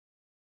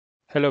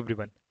Hello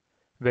everyone.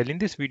 Well, in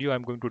this video,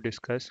 I'm going to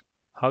discuss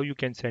how you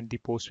can send the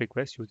post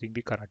request using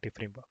the Karate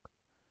framework.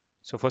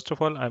 So first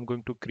of all, I'm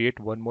going to create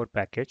one more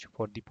package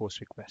for the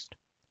post request.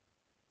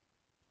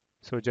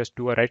 So just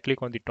do a right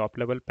click on the top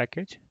level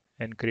package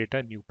and create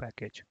a new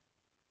package.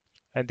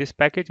 And this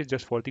package is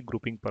just for the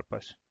grouping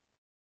purpose.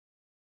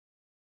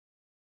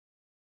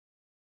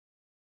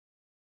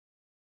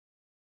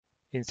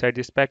 Inside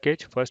this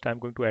package, first I'm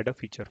going to add a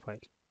feature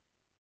file.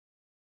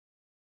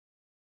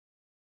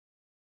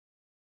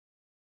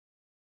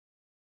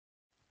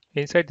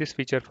 Inside this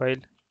feature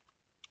file,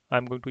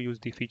 I'm going to use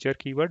the feature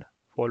keyword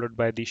followed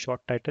by the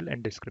short title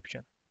and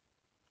description.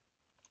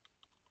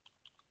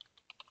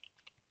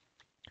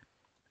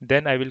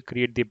 Then I will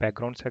create the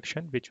background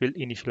section which will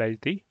initialize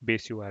the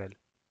base URL.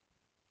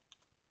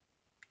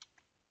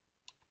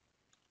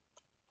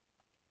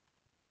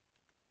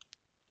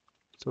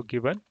 So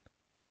given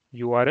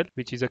URL,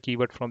 which is a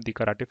keyword from the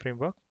Karate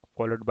framework,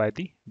 followed by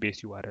the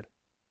base URL.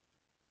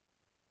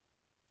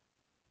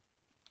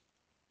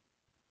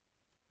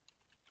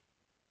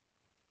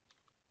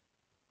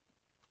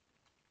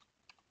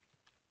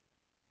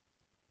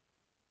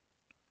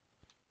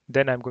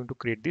 Then I'm going to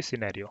create the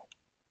scenario.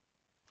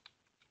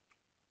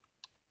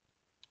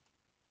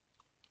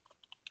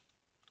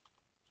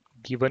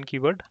 Given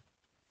keyword,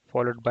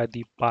 followed by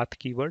the path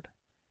keyword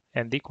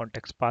and the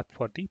context path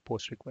for the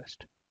post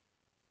request.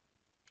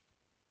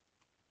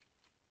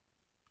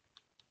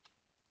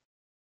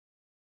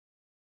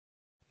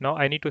 Now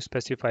I need to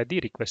specify the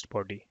request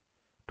body.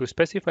 To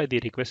specify the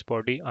request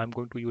body, I'm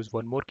going to use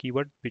one more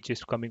keyword which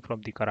is coming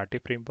from the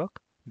Karate framework,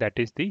 that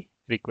is the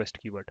request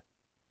keyword.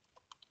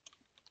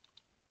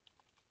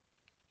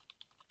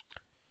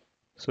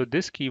 So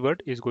this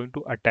keyword is going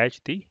to attach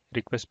the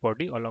request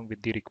body along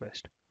with the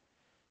request.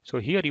 So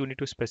here you need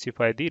to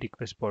specify the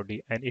request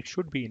body and it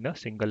should be in a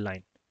single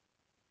line.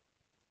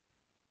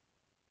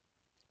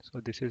 So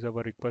this is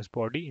our request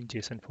body in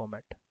JSON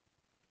format.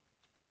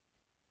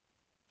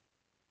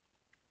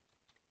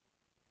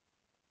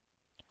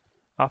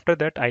 After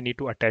that, I need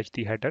to attach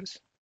the headers.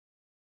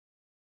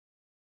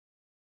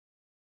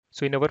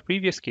 So in our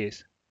previous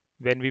case,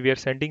 when we were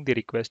sending the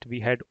request, we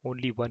had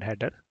only one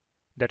header.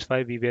 That's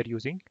why we were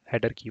using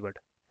header keyword.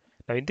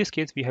 Now in this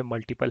case, we have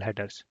multiple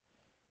headers.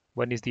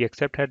 One is the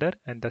accept header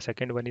and the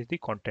second one is the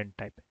content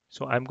type.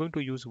 So I'm going to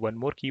use one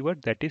more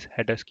keyword, that is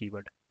headers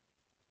keyword.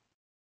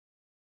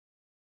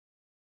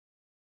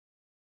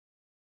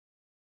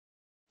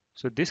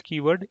 So this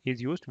keyword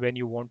is used when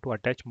you want to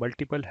attach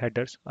multiple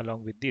headers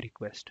along with the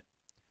request.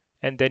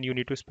 And then you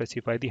need to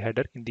specify the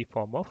header in the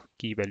form of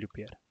key value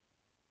pair,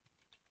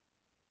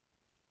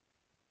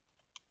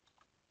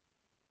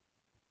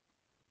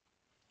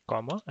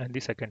 comma, and the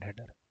second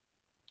header.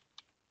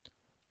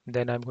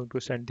 Then I'm going to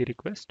send the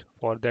request.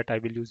 For that, I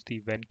will use the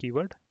when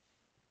keyword,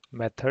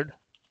 method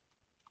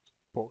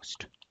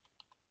post.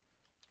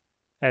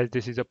 As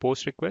this is a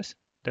post request,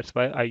 that's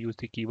why I use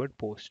the keyword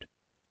post.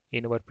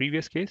 In our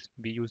previous case,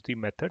 we use the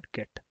method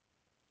get.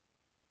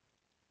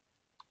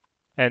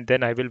 And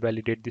then I will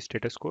validate the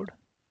status code.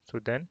 So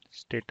then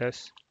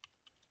status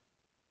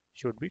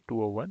should be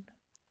 201.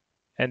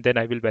 And then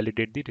I will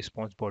validate the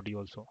response body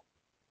also.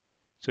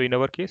 So in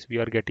our case, we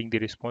are getting the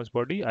response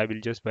body. I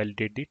will just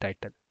validate the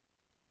title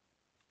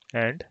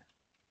and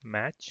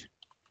match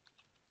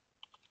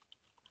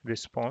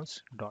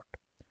response dot.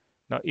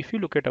 Now, if you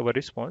look at our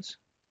response,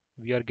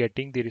 we are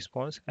getting the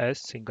response as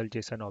single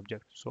JSON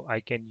object. So I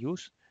can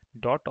use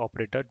dot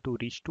operator to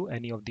reach to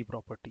any of the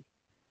property.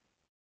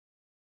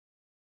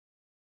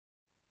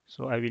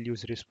 So I will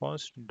use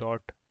response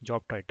dot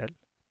job title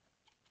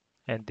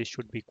and this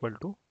should be equal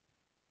to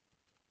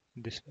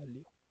this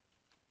value.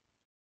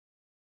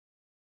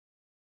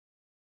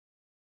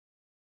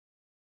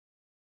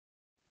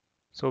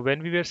 So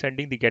when we were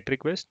sending the get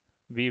request,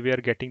 we were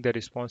getting the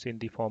response in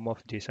the form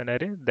of JSON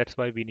array. That's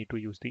why we need to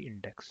use the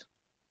index.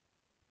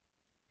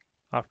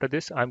 After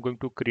this, I'm going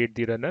to create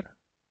the runner.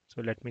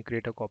 So let me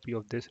create a copy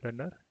of this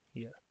runner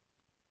here.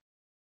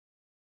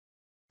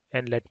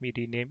 And let me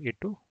rename it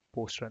to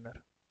post runner.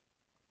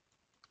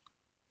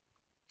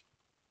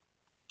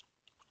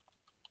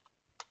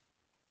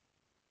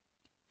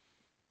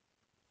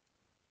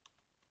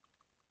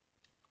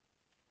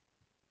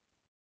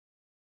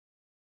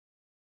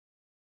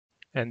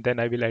 And then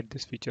I will add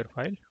this feature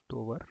file to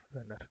our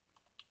runner.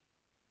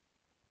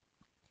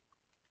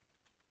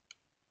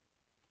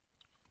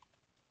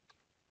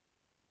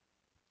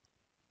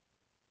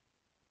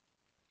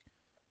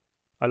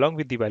 Along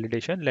with the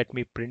validation, let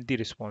me print the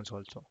response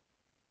also.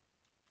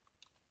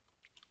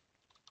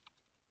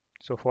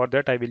 So for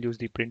that, I will use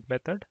the print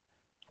method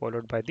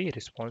followed by the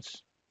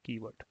response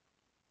keyword.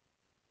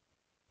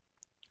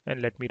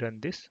 And let me run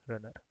this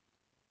runner.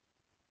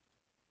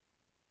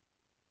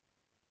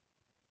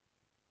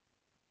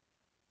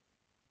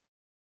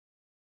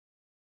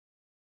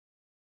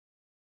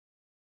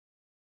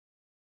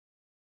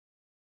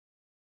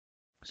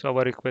 So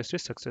our request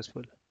is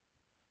successful.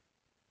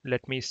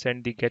 Let me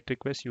send the get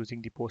request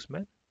using the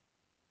Postman.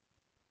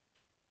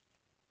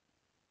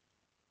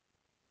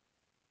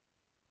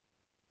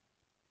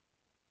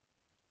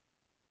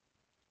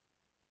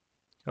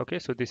 Okay,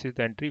 so this is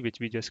the entry which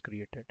we just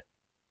created.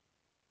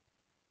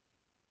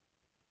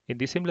 In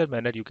the similar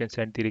manner, you can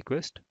send the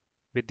request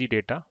with the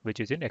data which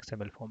is in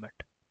XML format.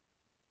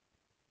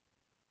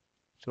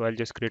 So I'll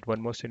just create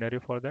one more scenario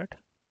for that.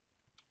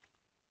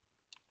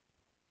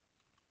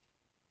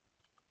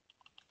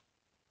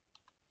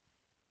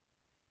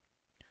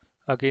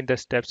 Again, the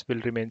steps will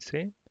remain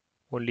same.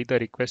 Only the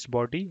request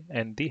body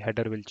and the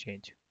header will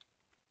change.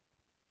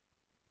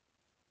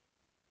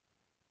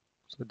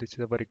 So this is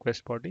our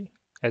request body.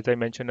 As I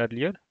mentioned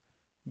earlier,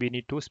 we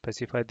need to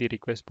specify the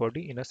request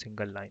body in a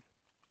single line.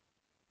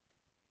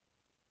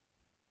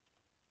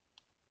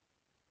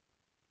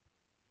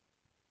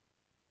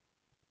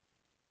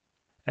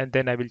 And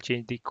then I will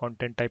change the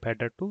content type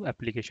header to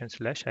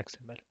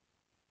application/XML.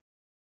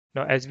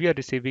 Now, as we are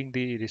receiving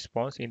the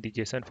response in the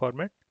JSON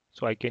format,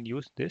 so I can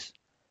use this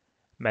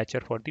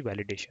matcher for the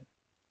validation.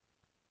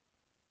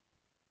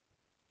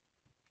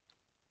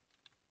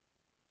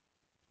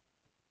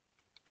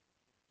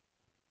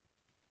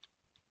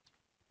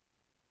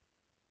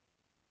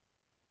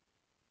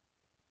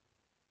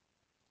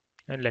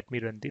 And let me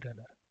run the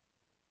runner.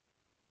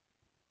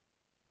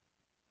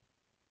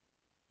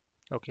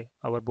 Okay,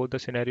 our both the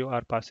scenario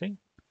are passing.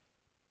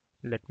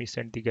 Let me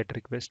send the get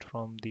request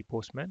from the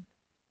postman.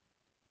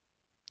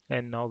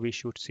 And now we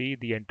should see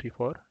the entry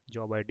for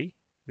job ID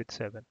with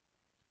 7.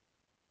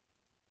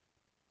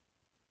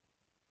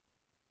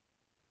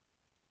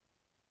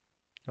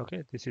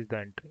 Okay, this is the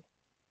entry.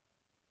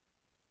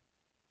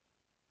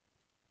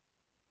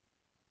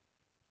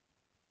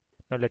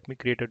 Now let me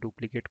create a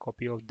duplicate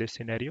copy of this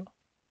scenario.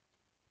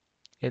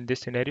 In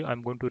this scenario,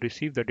 I'm going to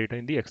receive the data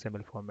in the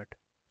XML format.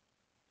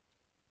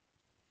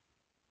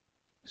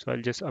 So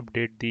I'll just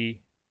update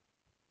the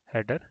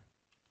header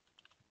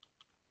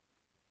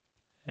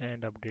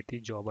and update the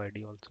job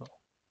ID also.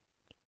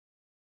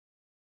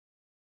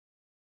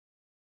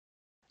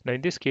 Now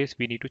in this case,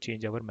 we need to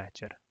change our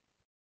matcher.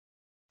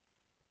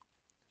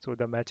 So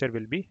the matcher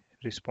will be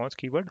response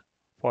keyword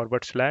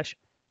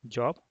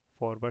 /job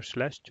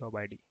 /job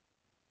ID.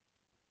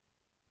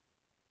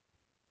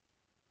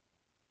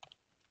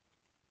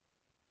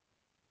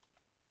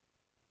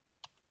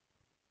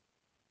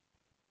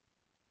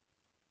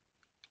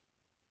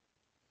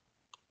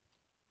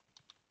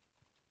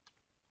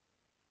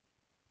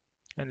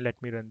 And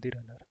let me run the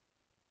runner.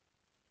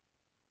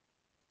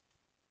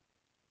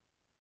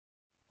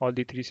 All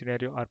the three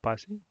scenarios are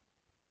passing,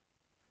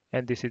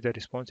 and this is the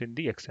response in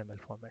the XML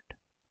format.